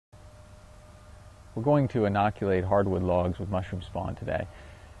we're going to inoculate hardwood logs with mushroom spawn today.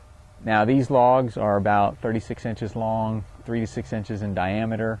 Now these logs are about 36 inches long, 3 to 6 inches in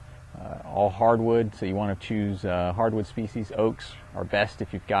diameter, all hardwood, so you want to choose hardwood species. Oaks are best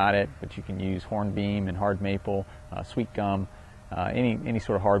if you've got it, but you can use hornbeam and hard maple, sweet gum, any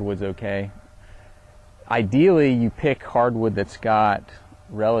sort of hardwood's okay. Ideally, you pick hardwood that's got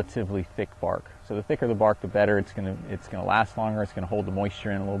relatively thick bark. So the thicker the bark, the better. It's gonna last longer. It's gonna hold the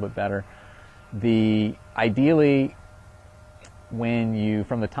moisture in a little bit better. Ideally,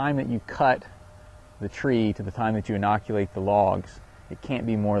 from the time that you cut the tree to the time that you inoculate the logs, it can't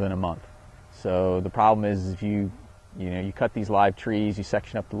be more than a month. So the problem is if you cut these live trees, you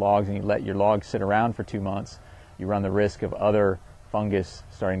section up the logs, and you let your logs sit around for 2 months, you run the risk of other fungus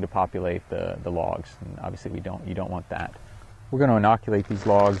starting to populate the logs, and obviously you don't want that. We're going to inoculate these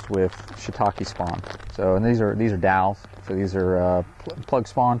logs with shitake spawn. So, and these are dowels. So these are plug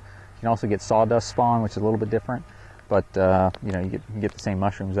spawn. You can also get sawdust spawn, which is a little bit different, but you can get the same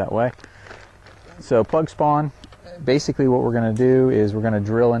mushrooms that way. So plug spawn. Basically, what we're going to do is we're going to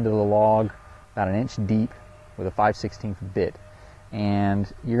drill into the log about 1 inch deep with a 5/16 bit,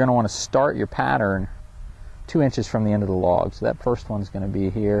 and you're going to want to start your pattern 2 inches from the end of the log. So that first one's going to be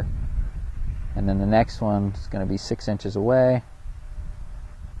here, and then the next one's going to be 6 inches away,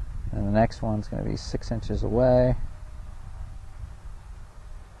 and the next one's going to be 6 inches away.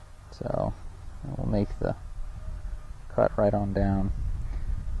 So we'll make the cut right on down.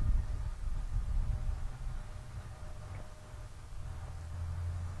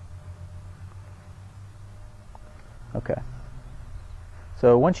 Okay.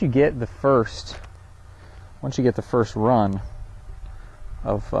 So once you get the first run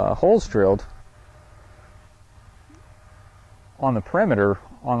of holes drilled on the perimeter,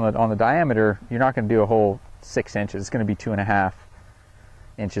 on the diameter, you're not going to do a whole 6 inches. It's going to be 2.5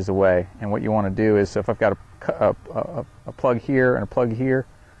 inches away. And what you want to do is, so if I've got a plug here and a plug here,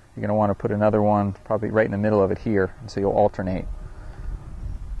 you're going to want to put another one probably right in the middle of it here, and so you'll alternate.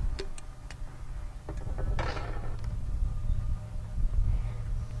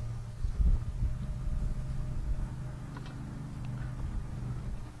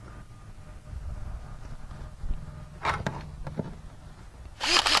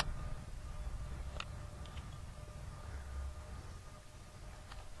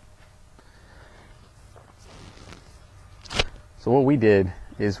 So what we did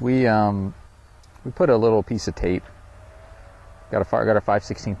is we put a little piece of tape. Got a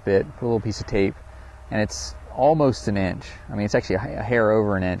 5/16 bit. Put a little piece of tape, and it's almost 1 inch. I mean, it's actually a hair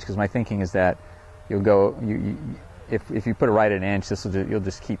over 1 inch, because my thinking is that if you put it right at 1 inch, you'll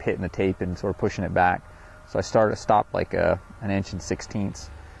just keep hitting the tape and sort of pushing it back. So I stopped like 1 inch and 1/16,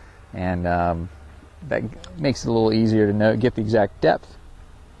 and that makes it a little easier to get the exact depth.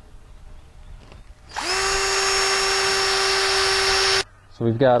 So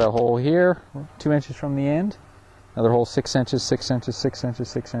we've got a hole here, 2 inches from the end, another hole 6 inches, 6 inches, 6 inches,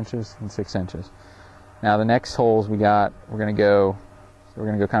 6 inches, and 6 inches. Now the next holes we're going to go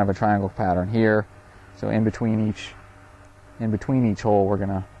kind of a triangle pattern here. So in between each hole, we're going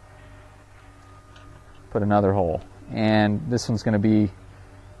to put another hole, and this one's going to be,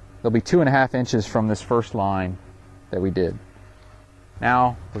 there'll be 2.5 inches from this first line that we did.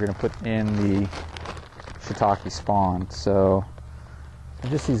 Now we're going to put in the shitake spawn. So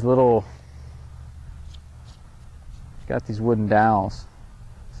just these little, got these wooden dowels.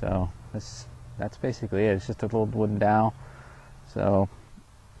 So that's basically it. It's just a little wooden dowel. So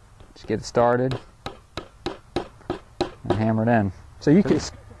just get it started and hammer it in. So you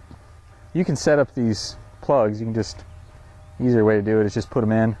can set up these plugs. You can just, easier way to do it is just put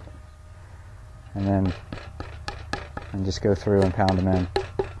them in, and just go through and pound them in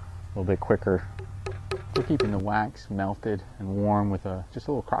a little bit quicker. We're keeping the wax melted and warm with just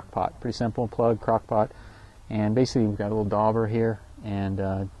a little crock pot. Pretty simple plug crock pot. And basically we've got a little dauber here, and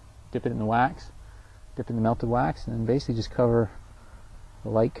dip it in the wax, dip it in the melted wax, and then basically just cover the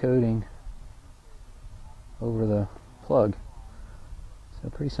light coating over the plug. So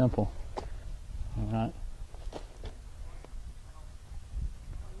pretty simple. All right.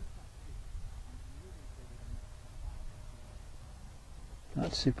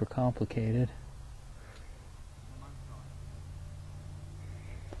 Not super complicated.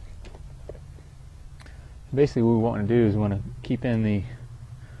 Basically what we want to do is we want to keep in the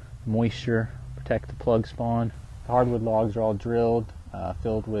moisture, protect the plug spawn. The hardwood logs are all drilled,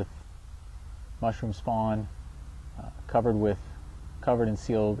 filled with mushroom spawn, covered and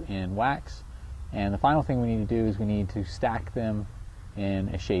sealed in wax. And the final thing we need to do is we need to stack them in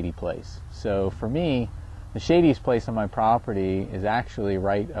a shady place. So for me, The shadiest place on my property is actually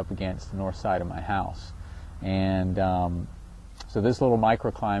right up against the north side of my house. And so this little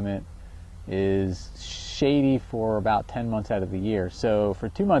microclimate is shady for about 10 months out of the year. So for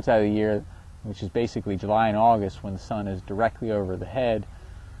 2 months out of the year, which is basically July and August, when the sun is directly overhead,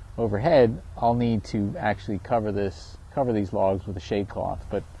 I'll need to actually cover these logs with a shade cloth.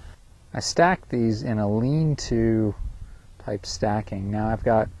 But I stacked these in a lean-to type stacking. Now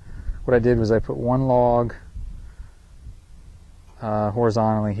what I did was I put one log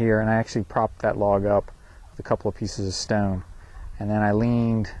horizontally here, and I actually propped that log up with a couple of pieces of stone, and then I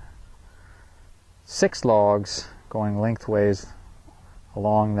leaned 6 logs going lengthways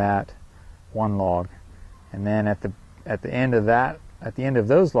along that one log, and then at the end of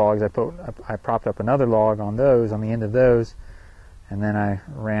those logs I propped up another log on the end of those, and then I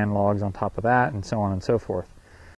ran logs on top of that, and so on and so forth.